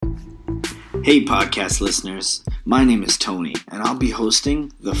Hey podcast listeners, my name is Tony and I'll be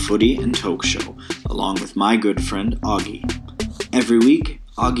hosting the Footy and Toke Show along with my good friend Augie. Every week,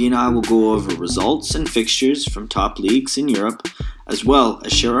 Augie and I will go over results and fixtures from top leagues in Europe as well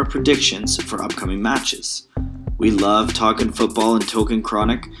as share our predictions for upcoming matches. We love talking football and Token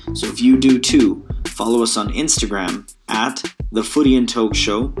Chronic, so if you do too, follow us on Instagram at the Footy and Toke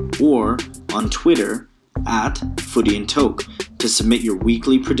Show or on Twitter at Footy and Toke to submit your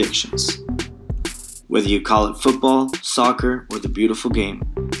weekly predictions. Whether you call it football, soccer, or the beautiful game,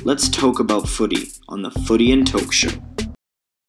 let's toke about footy on the Footy and Toke Show.